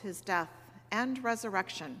his death and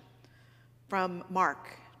resurrection from Mark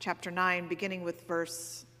chapter 9, beginning with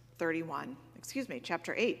verse 31.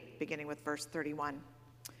 Chapter 8, beginning with verse 31.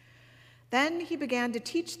 Then he began to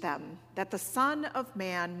teach them that the Son of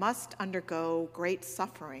Man must undergo great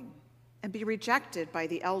suffering and be rejected by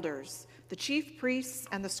the elders, the chief priests,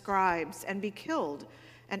 and the scribes, and be killed,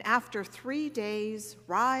 and after 3 days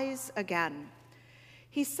rise again.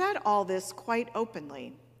 He said all this quite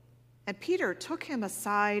openly. And Peter took him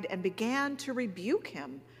aside and began to rebuke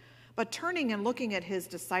him. But turning and looking at his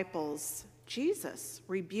disciples, Jesus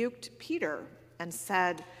rebuked Peter and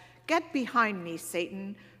said, "Get behind me,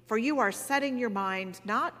 Satan, for you are setting your mind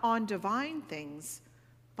not on divine things,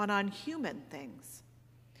 but on human things."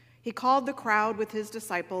 He called the crowd with his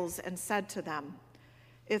disciples and said to them,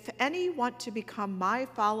 "If any want to become my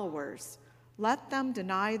followers, let them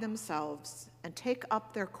deny themselves and take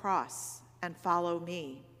up their cross and follow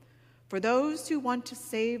me. For those who want to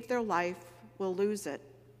save their life will lose it,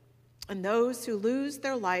 and those who lose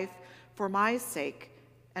their life for my sake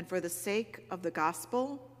and for the sake of the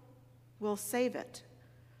gospel will save it.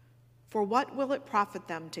 For what will it profit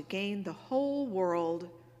them to gain the whole world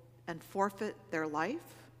and forfeit their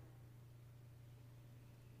life?"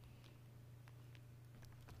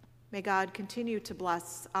 May God continue to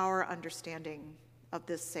bless our understanding of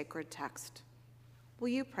this sacred text. Will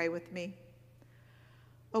you pray with me?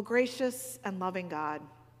 O gracious and loving God,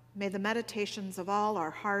 may the meditations of all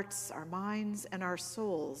our hearts, our minds, and our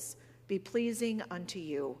souls be pleasing unto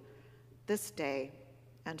you this day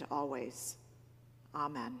and always.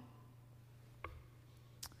 Amen.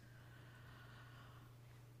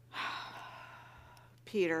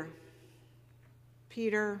 Peter,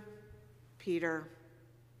 Peter, Peter,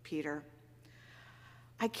 Peter,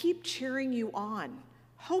 I keep cheering you on,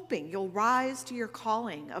 hoping you'll rise to your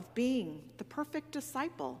calling of being the perfect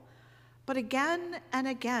disciple. But again and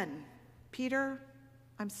again, Peter,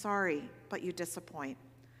 I'm sorry, but you disappoint.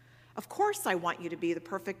 Of course I want you to be the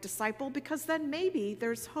perfect disciple, because then maybe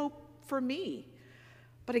there's hope for me.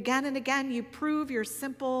 But again and again, you prove your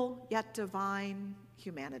simple yet divine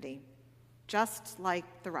humanity, just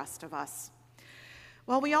like the rest of us.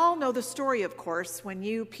 Well, we all know the story, of course, when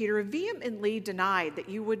you, Peter, vehemently denied that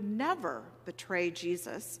you would never betray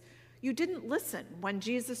Jesus. You didn't listen when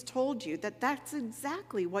Jesus told you that that's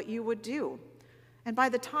exactly what you would do. And by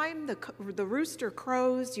the time the rooster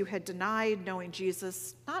crows, you had denied knowing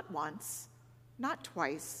Jesus not once, not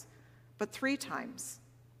twice, but 3 times.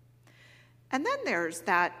 And then there's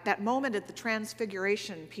that moment at the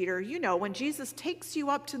Transfiguration, Peter, you know, when Jesus takes you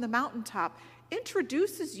up to the mountaintop,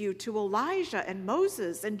 introduces you to Elijah and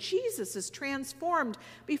Moses, and Jesus is transformed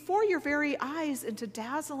before your very eyes into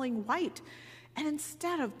dazzling white. And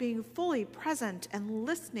instead of being fully present and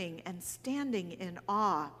listening and standing in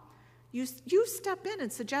awe, you step in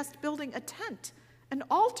and suggest building a tent, an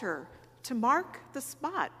altar to mark the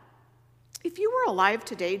spot. If you were alive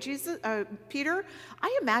today, Peter,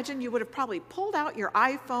 I imagine you would have probably pulled out your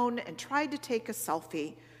iPhone and tried to take a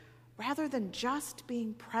selfie, rather than just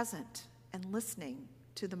being present and listening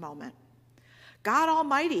to the moment. God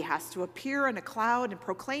Almighty has to appear in a cloud and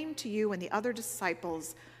proclaim to you and the other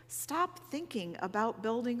disciples, "Stop thinking about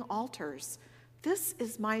building altars. This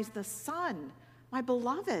is the Son, my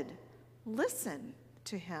beloved. Listen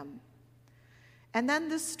to him." And then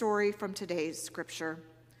this story from today's scripture.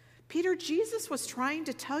 Peter, Jesus was trying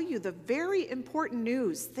to tell you the very important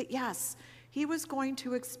news that yes, he was going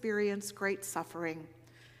to experience great suffering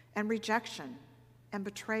and rejection and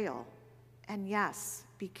betrayal, and yes,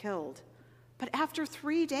 be killed. But after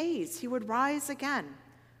 3 days, he would rise again.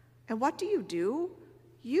 And what do?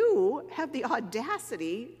 You have the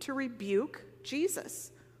audacity to rebuke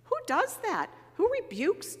Jesus. Who does that? Who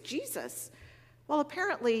rebukes Jesus? Well,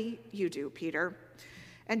 apparently you do, Peter.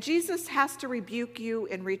 And Jesus has to rebuke you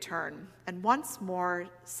in return. And once more,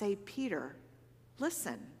 say, "Peter,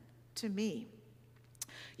 listen to me.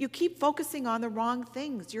 You keep focusing on the wrong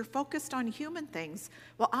things. You're focused on human things.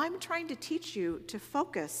 Well, I'm trying to teach you to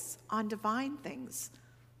focus on divine things.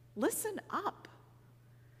 Listen up."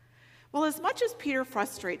 Well, as much as Peter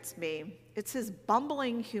frustrates me, it's his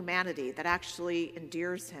bumbling humanity that actually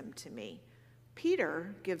endears him to me.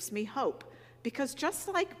 Peter gives me hope, because just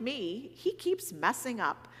like me, he keeps messing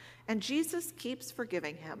up, and Jesus keeps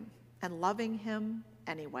forgiving him and loving him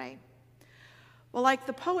anyway. Well, like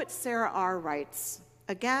the poet Sarah R. writes,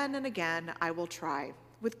 "Again and again I will try,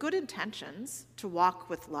 with good intentions, to walk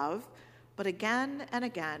with love, but again and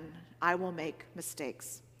again I will make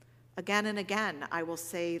mistakes. Again and again I will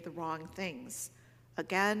say the wrong things.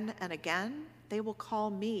 Again and again they will call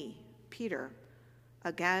me Peter.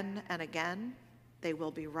 Again and again they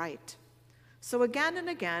will be right. So again and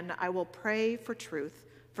again I will pray for truth,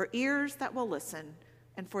 for ears that will listen,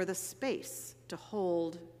 and for the space to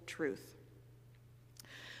hold truth.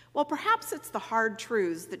 Well, perhaps it's the hard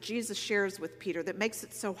truths that Jesus shares with Peter that makes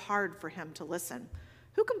it so hard for him to listen.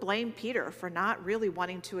 Who can blame Peter for not really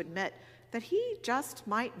wanting to admit that he just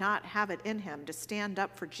might not have it in him to stand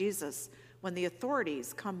up for Jesus when the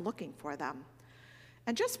authorities come looking for them?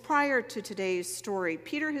 And just prior to today's story,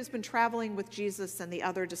 Peter has been traveling with Jesus and the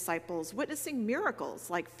other disciples, witnessing miracles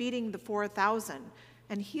like feeding the 4,000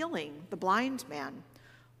 and healing the blind man.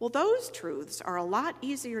 Well, those truths are a lot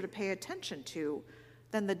easier to pay attention to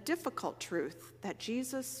than the difficult truth that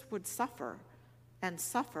Jesus would suffer, and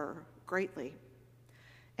suffer greatly.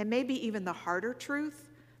 And maybe even the harder truth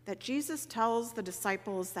that Jesus tells the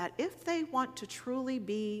disciples that if they want to truly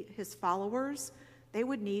be his followers, they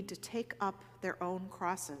would need to take up their own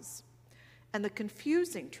crosses. And the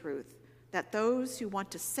confusing truth that those who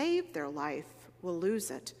want to save their life will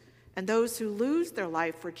lose it, and those who lose their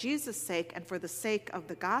life for Jesus' sake and for the sake of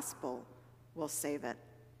the gospel will save it.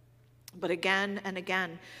 But again and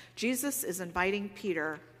again, Jesus is inviting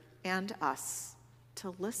Peter and us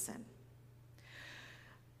to listen.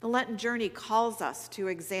 The Lenten journey calls us to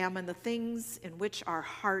examine the things in which our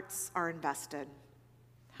hearts are invested.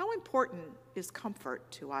 How important is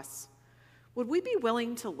comfort to us? Would we be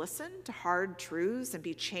willing to listen to hard truths and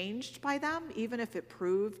be changed by them, even if it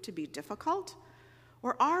proved to be difficult?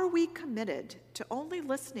 Or are we committed to only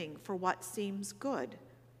listening for what seems good,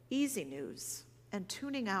 easy news, and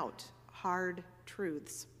tuning out hard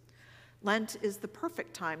truths? Lent is the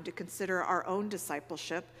perfect time to consider our own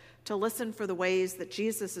discipleship, to listen for the ways that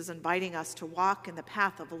Jesus is inviting us to walk in the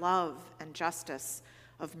path of love and justice,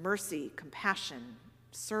 of mercy, compassion,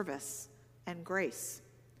 service, and grace.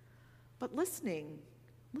 But listening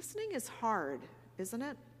is hard, isn't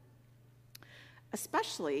it?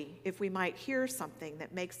 Especially if we might hear something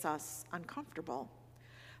that makes us uncomfortable.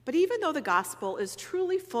 But even though the gospel is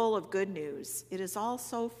truly full of good news, it is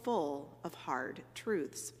also full of hard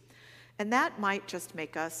truths. And that might just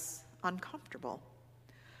make us uncomfortable.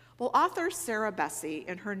 Well, author Sarah Bessey,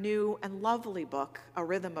 in her new and lovely book, A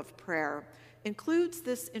Rhythm of Prayer, includes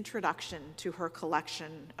this introduction to her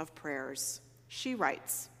collection of prayers. She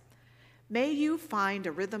writes, "May you find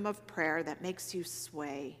a rhythm of prayer that makes you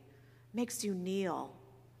sway, makes you kneel,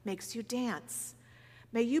 makes you dance.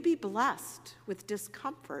 May you be blessed with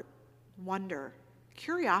discomfort, wonder,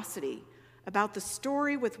 curiosity about the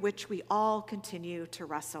story with which we all continue to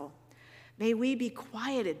wrestle. May we be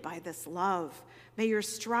quieted by this love. May your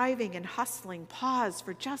striving and hustling pause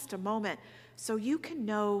for just a moment so you can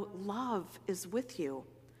know love is with you.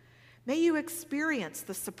 May you experience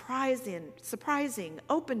the surprising,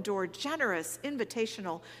 open-door, generous,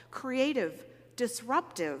 invitational, creative,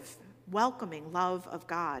 disruptive, welcoming love of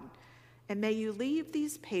God. And may you leave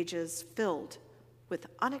these pages filled with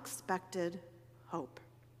unexpected hope."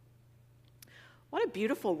 What a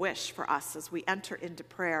beautiful wish for us as we enter into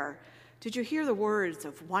prayer. Did you hear the words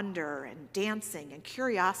of wonder and dancing and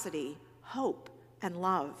curiosity, hope and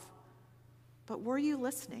love? But were you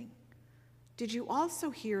listening? Did you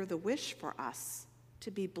also hear the wish for us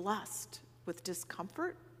to be blessed with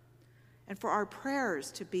discomfort and for our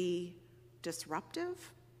prayers to be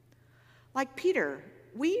disruptive? Like Peter,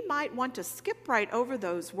 we might want to skip right over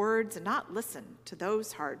those words and not listen to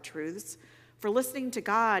those hard truths, for listening to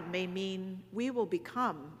God may mean we will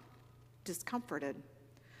become discomforted.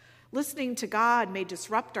 Listening to God may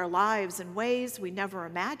disrupt our lives in ways we never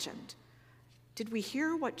imagined. Did we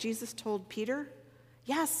hear what Jesus told Peter?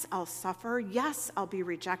 Yes, I'll suffer. Yes, I'll be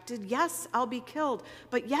rejected. Yes, I'll be killed.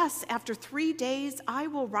 But yes, after 3 days, I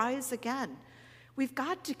will rise again. We've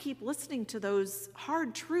got to keep listening to those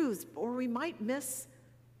hard truths, or we might miss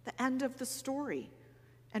the end of the story.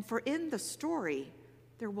 And for in the story,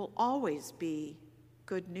 there will always be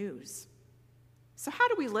good news. So how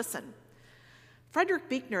do we listen? Frederick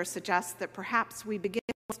Buechner suggests that perhaps we begin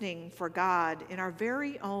listening for God in our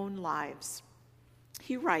very own lives.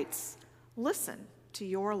 He writes, "Listen to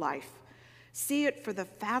your life. See it for the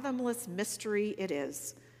fathomless mystery it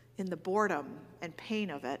is, in the boredom and pain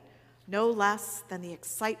of it, no less than the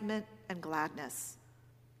excitement and gladness.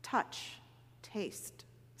 Touch, taste,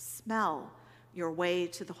 smell your way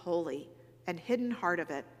to the holy and hidden heart of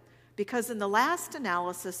it, because in the last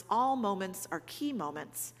analysis, all moments are key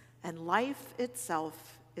moments, and life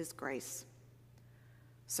itself is grace."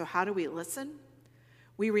 So how do we listen?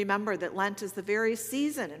 We remember that Lent is the very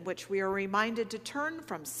season in which we are reminded to turn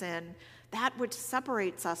from sin, that which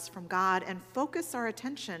separates us from God, and focus our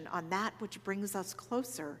attention on that which brings us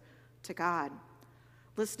closer to God.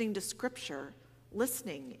 Listening to Scripture,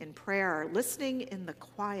 listening in prayer, listening in the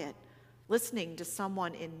quiet, listening to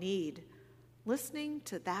someone in need, listening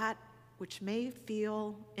to that which may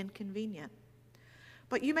feel inconvenient.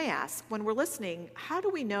 But you may ask, when we're listening, how do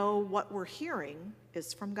we know what we're hearing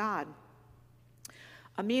is from God?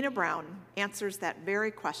 Amina Brown answers that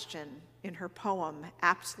very question in her poem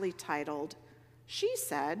aptly titled, She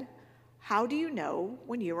Said, How Do You Know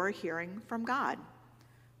When You Are Hearing from God?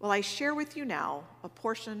 Well, I share with you now a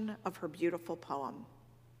portion of her beautiful poem.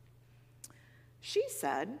 She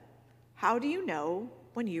said, How do you know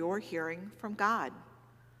when you are hearing from God?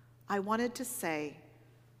 I wanted to say,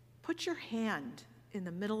 put your hand in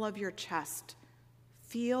the middle of your chest.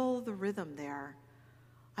 Feel the rhythm there.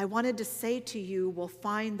 I wanted to say to you, we'll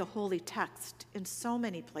find the holy text in so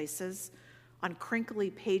many places, on crinkly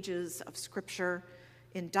pages of scripture,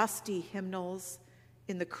 in dusty hymnals,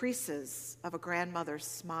 in the creases of a grandmother's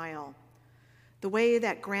smile. The way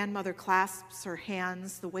that grandmother clasps her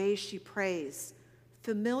hands, the way she prays,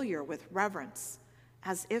 familiar with reverence,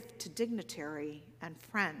 as if to dignitary and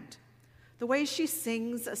friend. The way she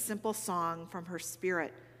sings a simple song from her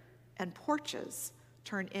spirit, and porches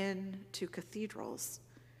turn into cathedrals.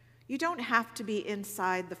 You don't have to be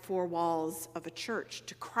inside the four walls of a church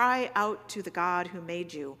to cry out to the God who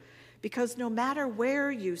made you, because no matter where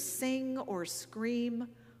you sing or scream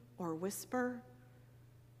or whisper,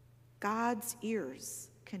 God's ears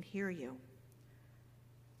can hear you.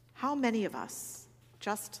 How many of us,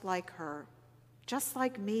 just like her, just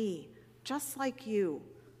like me, just like you,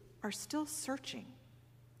 are still searching,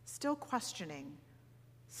 still questioning,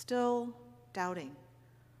 still doubting?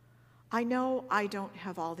 I know I don't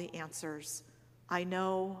have all the answers. I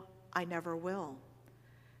know I never will.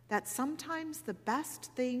 That sometimes the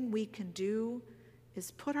best thing we can do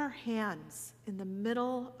is put our hands in the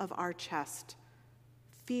middle of our chest,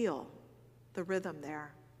 feel the rhythm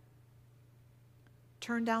there.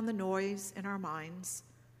 Turn down the noise in our minds,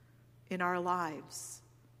 in our lives,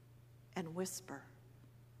 and whisper,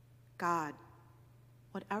 God,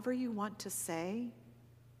 whatever you want to say,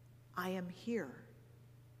 I am here.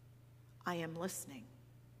 I am listening.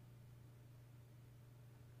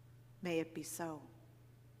 May it be so.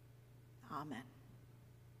 Amen.